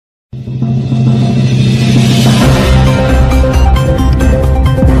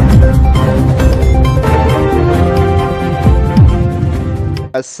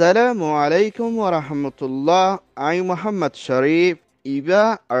Assalamu alaikum wa rahmatullah. I'm Muhammad Sharif.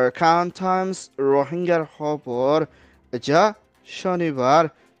 Iba Arakan Times Rohingya খবর যা শনিবার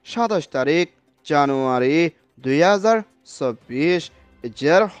 27 তারিখ জানুয়ারি 2024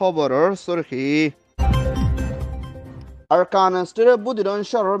 এর খবরের সুরখি আরাকান স্টেটের বুদিরন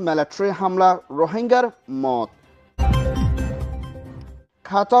শহরের মিলিটারি হামলা রোহিঙ্গার মত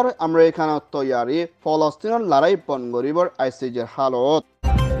কাতার আমেরিকানত তৈয়ারি ফলস্তিনের লড়াই বন্ধ করিবার আইসিজের হালত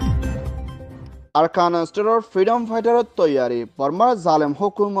আরাকান স্টেটৰ ফ্রিডম ফাইটাৰৰ তৈয়াৰী বৰ্মাৰ জালেম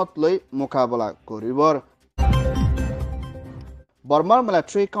হুকুমত লৈ মোকাবিলা কৰিবৰ বৰ্মাৰ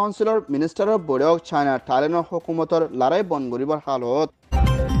মিলিটাৰী কাউন্সিলৰ মিনিষ্টাৰৰ বৈঠক চাইনা থাইলেণ্ডৰ হুকুমতৰ লড়াই বন্ধ কৰিবৰ হালত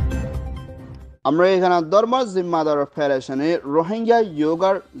আমেৰিকানৰ ধৰ্মৰ জিম্মাদাৰৰ ফেৰেচানি ৰোহিংগা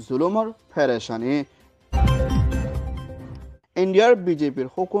যোগাৰ জুলুমৰ ফেৰেচানি ইণ্ডিয়াৰ বিজেপিৰ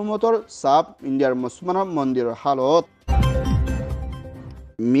হুকুমতৰ চাপ ইণ্ডিয়াৰ মুছলমানৰ মন্দিৰৰ হালত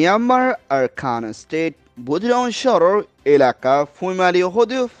মিয়ানমার আরাকান স্টেট বুদিরন শহরের এলাকা ফুইমালি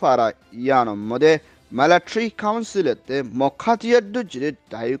হদে ফারা ইয়ানোর মধ্যে মিলিটারি কাউন্সিলেতে মখাতিয়ার দুজরে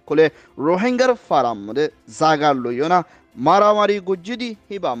দায়ী করে রোহিঙ্গার ফারার মধ্যে জাগা লইও না মারামারি গুজ্জিদি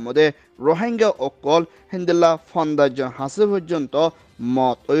হিবার মধ্যে রোহিঙ্গা অকল হিন্দিল্লা ফন্দাজন হাসি পর্যন্ত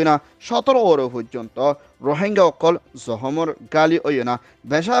মত ওই না 17 ওর পর্যন্ত রোহিঙ্গা অকল জহমর গালি ওই না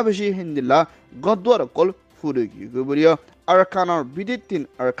বেশা বেশি হিন্দিল্লা গদ্দার অকল ফুরুগি গুবরিয় আরাকানের বিদিতিন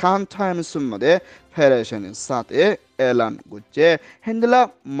আরাকান টাইমসের মধ্যে ফেডারেশনের সাথে এলান করছে হিন্দিলা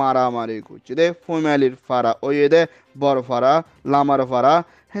মারামারি করছে দে ফ্যামিলির ফারা ওয়ে দে বড় ফারা লামার ফারা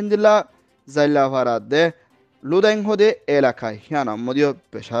হিন্দিলা জাইলা ফারা দে লুদাইং হদে এলাকায় হিয়ানার মধ্যে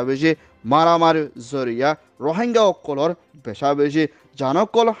বেশা বেশি মারামারি জরিয়া রোহিঙ্গা অকলর বেশা বেশি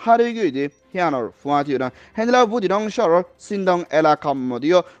জানকল হারিয়ে গিয়ে দে হিয়ানোর ফুয়াতি না হিন্দিলা বুদিরং শহর সিন্দং এলাকার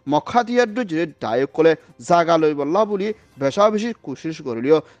মধ্যে মখাতিয়ার দুজরে দায়ী করে জাগা লইবল্লা বলি বেশা বেশি কোশিশ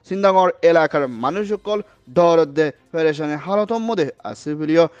করিলিও সিন্দংর এলাকার মানুষ সকল ডর দে ফেরেশানি হালতর মধ্যে আছে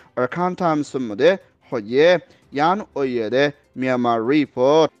বলিও আরাকান টাইমসের মধ্যে হইয়ে ইয়ান ওইয়ে দে Myanmar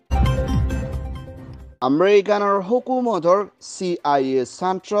report আমেরিকানৰ হুকুমতৰ CIA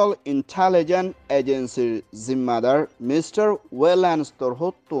central intelligence এজেন্সিৰ জিম্মাদার মিস্টার ওয়েলেন্সৰ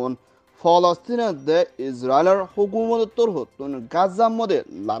হতুন ফলস্তিনতে ইসরায়েলের হুকুমতৰ হতুন গাজাৰ মধ্যে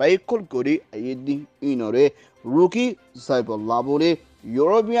লড়াই কৰি আইদি ইনৰে রুকি যাইবল্লা বুলি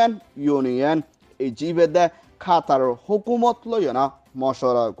ইউৰোপিয়ান ইউনিয়ন ইজিবেদে কাতাৰৰ হুকুমত লয়না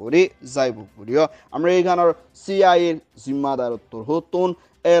মশলা কৰি যাইব বুলিও আমেরিকানৰ CIA জিম্মাদাৰৰ হতুন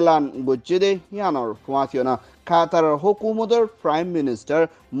এলান গজ্জেদে হিয়ানোর ফুয়াতিয়না কাতারের হুকুমতের প্রাইম মিনিস্টার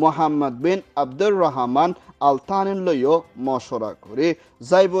মোহাম্মদ বিন আব্দুর রহমান আল তানিন লইও মশরা করে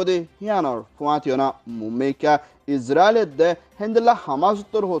যাইবদে হিয়ানোর ফুয়াতিয়না মুমেকা ইসরায়েলের দে হেন্দিল্লা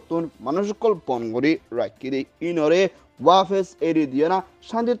হামাজতর হতুন মানুষকল বনগরি রাখিদে ইনরে ওয়াফেস এরি দিয়না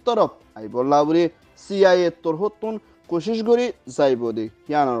শান্তির তরফ আইবল্লা বলি CIA তোর হতুন কোশিশ করি যাইবদে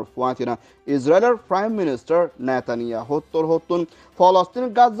হিয়ানোর ফুয়াতিনা ইসরায়েলের প্রাইম মিনিস্টার নেতানিয়াহু তোর হতুন ফলস্তিন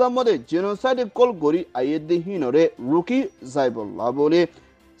গাজার মধ্যে জেনোসাইড কল গরি আইয়েদি হিনরে রুকি যাইবল্লা বলে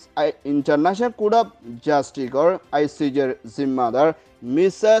ইন্টারন্যাশনাল কোর্ট অফ জাস্টিসর ICJের জিম্মাদার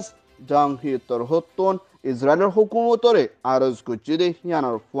মিসেস ডাংহি তোর হতুন ইসরায়েলের হুকুমতরে আরজ গজ্জিদে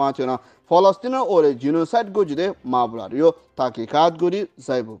হিয়ানোর ফুয়াতিনা ফলস্তিনের ওরে জেনোসাইড গজ্জিদে মামলারিও তাকিকাত গরি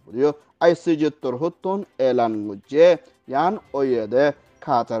যাইব বলিও ICJ তোর হতুন এলান গজ্জে ইয়ান ওয়েদে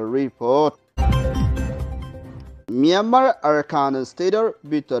কাতার রিপোর্ট মিয়ানমার আরাকান স্টেটের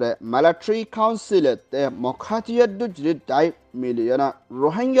ভিতরে মিলিটারি কাউন্সিলেতে মখাতিয়ার দুজরি দায় মিলিয়না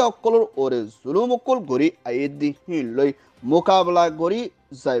রোহিঙ্গা অকলর ওরে জুলুম অকল গরি আইদি হিনলৈ মোকাবিলা গরি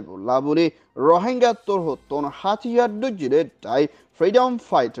যাইবল্লা বলি রোহিঙ্গা তোর হতুন হাতিয়ার দুজরি দায় ফ্রিডম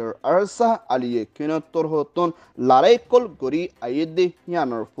ফাইটার আরসা আলিয়ে কিনতর হতুন লড়াই কল গরি আইদি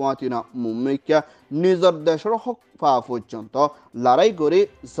হিয়ানোর ফুয়াতিনা মুম্মিকা নিজর দেশের হক পা পর্যন্ত লড়াই গরি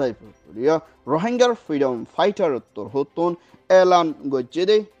যাইব বলিয়া রোহিঙ্গার ফ্রিডম ফাইটার তোর হতুন এলান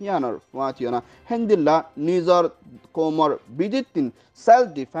গজ্জেদে হিয়ানোর ফুয়াতিনা হেন্দিল্লা নিজর কোমর বিদিতিন সেলফ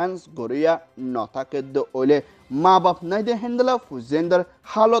ডিফেন্স গরিয়া নথাকেদ ওইলে মা বাপ নাই দে হেন্দিল্লা ফুজেন্দার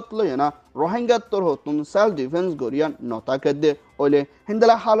হালত লয়না রোহিঙ্গা তোর হতুন সেলফ ডিফেন্স গরিয়া নথাকেদ ওইলে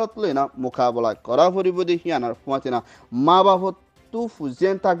হেন্দিল্লা হালত লয়না মোকাবিলা করা পরিবদে হিয়ানোর ফুয়াতিনা মা বাপ তু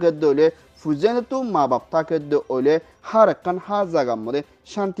ফুজেন তাকেদ ওইলে ফুজেন তু মা বাপ তাকেদ ওইলে হার একখান হা জায়গার মধ্যে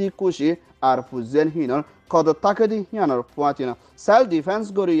শান্তি খুশি আর ফুজেন হিনর কদ তাকেদি হিয়ানোর ফুয়াতিনা সেলফ ডিফেন্স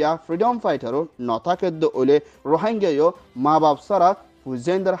গরিয়া ফ্রিডম ফাইটারও নথাকেদ ওইলে রোহিঙ্গায়ও মা বাপ সারা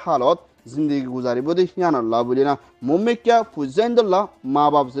ফুজেন্দার হালত জিন্দগি গুজারিবদে হিয়ানোল্লা বলি না মুম্মিকা ফুজেন্দুল্লাহ মা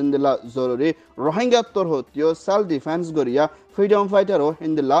বাপ জিন্দিল্লা জরুরি রোহিঙ্গা তোর হতিও সেলফ ডিফেন্স গরিয়া ফ্রিডম ফাইটারও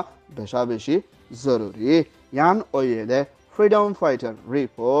হিন্দিল্লা বেশা বেশি জরুরি ইয়ান ওয়েদে freedom fighter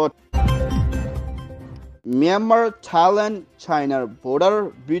report. Myanmar, Thailand, China border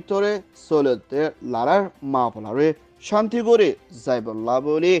ভিতরে চলতে লড়ার মামলারে শান্তি করে যাইবল্লা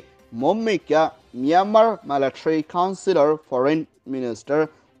বলে মম্মিকা Myanmar military councilor foreign minister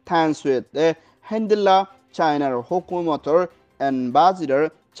Tanswede Hendilla China hukumator ambassador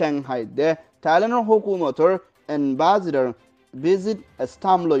Shanghai de Thailand hukumator ambassador visit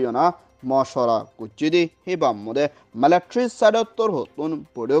Istamloyona মশরা কুচিদি হিবামদে military সাদত্তর হতুন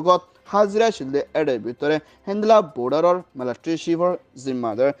পড়গত হাজিরা শিলদে এডের ভিতরে হেন্ডলা বর্ডারর মিলিটারি শিফর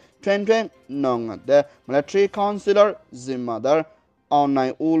জিম্মাদার ট্রেন নংদে মিলিটারি কাউন্সিলর জিম্মাদার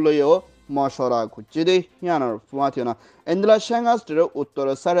অনলাইন উলয়ো মশরা কুচিদি ইয়ানার ফুয়াতিনা এন্ডলা শেঙ্গাস্টের উত্তর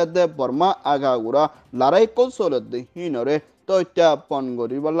সারেদে বর্মা আগাগুড়া লড়াই কৌশলদে হিনরে তৈত্যা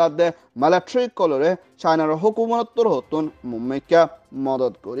পনগরিবল্লাদে মিলিটারি কলরে চায়নার হুকুমতর হতুন মুম্মিকা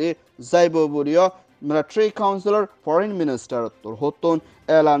মদত করি যাইব বুড়িয় মিলিটারি কাউন্সিলর ফরেন মিনিস্টার তোর হতুন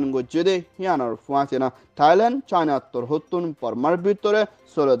এলান গজ্জিদে হিয়ানার ফুয়াতিনা থাইল্যান্ড চায়না তোর হতুন বর্মার ভিতরে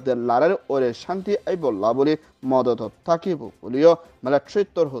সরদের লারের ওরে শান্তি আইবল্লা বলি মদত থাকিব বলিও মিলিটারি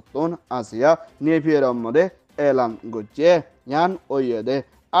তোর হতুন আসিয়া নেভিয়ের মধ্যে এলান গজ্জে ইয়ান ওয়েদে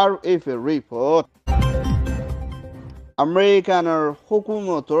আর এফ রিপোর্ট আমেরিকানের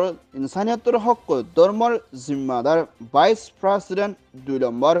হুকুমতর ইনসানিয়তর হক ধর্মর জিম্মাদার ভাইস প্রেসিডেন্ট 2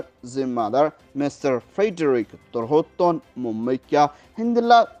 নম্বর জিম্মাদার মিস্টার ফ্রেডেরিক তরহতন মুম্বাইকা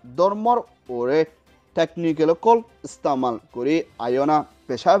হিন্দিলা ধর্মর ওরে টেকনিক্যাল কল ইস্তেমাল করি আয়না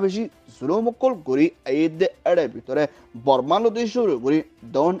পেশা বেশি জুলুমকল করি আইদে এড়ে ভিতরে বর্মালতি শুরু করি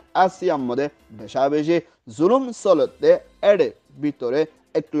দন আসিয়ার মধ্যে পেশা বেশি জুলুম চলতে এড়ে ভিতরে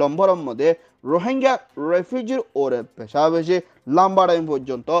 1 নম্বরের মধ্যে রোহিঙ্গা রেফিউজির ওরে পেশা বেশি লম্বা টাইম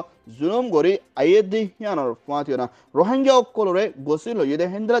পর্যন্ত জুলুম করি আইয়েদি ইয়ানোর ফাঁতিনা রোহিঙ্গা অকলরে গসি লইয়ে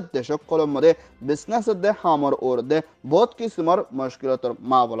হিন্দ্রা দেশকলর মধ্যে বিজনেস দে হামর ওর দে বহুত কিসিমর মুশকিলতর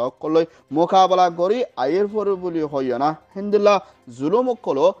মাবলা অকলই মোকাবেলা করি আইয়ের পর বলি হইয়া না হিন্দিলা জুলুম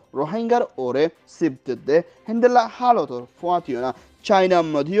অকল রোহিঙ্গার ওরে সিবতে দে হিন্দিলা হালতর ফাঁতিনা চাইনা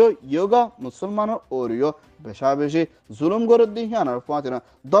মধ্যেও ইয়োগা মুসলমানের ওরিও পেশা বেশি জুলুম করে দিহানার ফাঁতিনা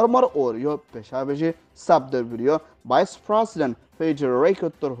ধর্মর ওরিও পেশা বেশি সাবদের ভিডিও ভাইস প্রেসিডেন্ট ফেডেরিক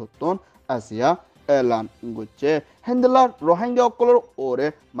হতুন আসিয়া এলান গুচ্ছে হেন্দেলার রোহিঙ্গা অকলর ওরে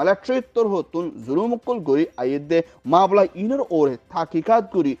মিলিটারি তোর হতুন জুলুম অকল গরি আইদে মাবলা ইনর ওরে তাকিকাত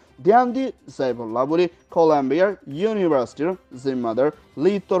গরি ধ্যান দি যাইবল্লা বলি কলম্বিয়ার ইউনিভার্সিটির জিম্মাদার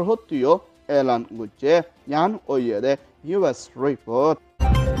লি তোর হতিও এলান গুচ্ছে ইয়ান ওয়েদে US report.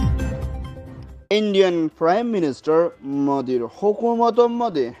 Indian Prime Minister Modiর হুকুমতর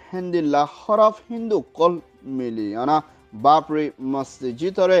মধ্যে হিন্দিল্লা হরফ হিন্দু কল মিলিয়না বাপরি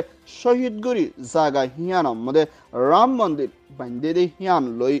মসজিদরে শহীদ গরি জাগা হিয়ানোর মধ্যে রাম মন্দির বান্ধে হিয়ান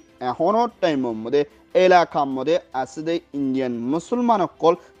লই এখনো টাইমের মধ্যে এলাকার মধ্যে আছে ইন্ডিয়ান মুসলমান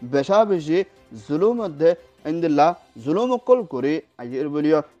কল বেশা বেশি জুলুম মধ্যে হিন্দিল্লা জুলুম কল করে আইয়ের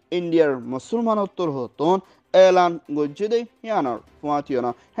বলিও ইন্ডিয়ার মুসলমানত্তর হতন এলান গজ্জিদে ইয়ানার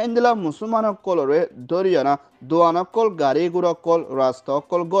ফুয়াতিয়না হেন্দিলা মুসলমান কলরে দরিয়ানা দোয়ানা কল গাড়ি গুড়া কল রাস্তা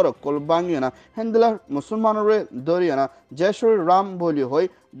কল গড় কল বাঙিয়ানা হেন্দিলা মুসলমানরে দরিয়ানা জেসুর রাম বলি হই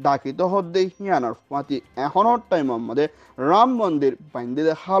ডাকিত হদ্দে ইয়ানার ফুয়াতি এখনোর টাইমের মধ্যে রাম মন্দির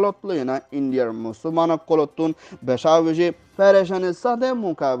বান্দিদে হালত লইনা ইন্ডিয়ার মুসলমান কলতুন বেশা বেশি প্যারেশানের সাথে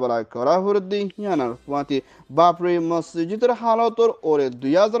মোকাবেলা করা হরদি ইয়ানার ফুয়াতি বাপরি মসজিদের হালতর ওরে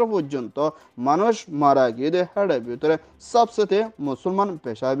 2000 পর্যন্ত মানুষ মারা গিয়ে হেডে ভিতরে সবসাথে মুসলমান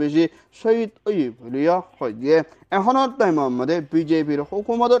পেশা বেশি শহীদ ওই বলিয়া হয় গিয়ে এখনোর টাইমের মধ্যে বিজেপির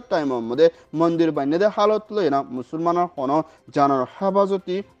হুকুমতের টাইমের মধ্যে মন্দির বান্যদে হালত লইনা মুসলমানের কোনো জানার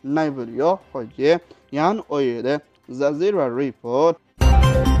হেফাজতি নাই বলিয়া হয় গিয়ে ইয়ান ওয়েদে জাজিরা রিপোর্ট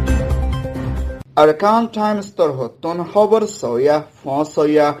Arakan Times তোর হতন খবর সয়া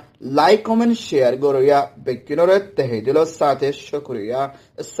ফসয়া লাইক কমেন্ট শেয়ার গরয়া বেকিনরে তেহেদিল সাথে শুকরিয়া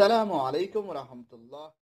আসসালামু আলাইকুম ওয়া রাহমাতুল্লাহ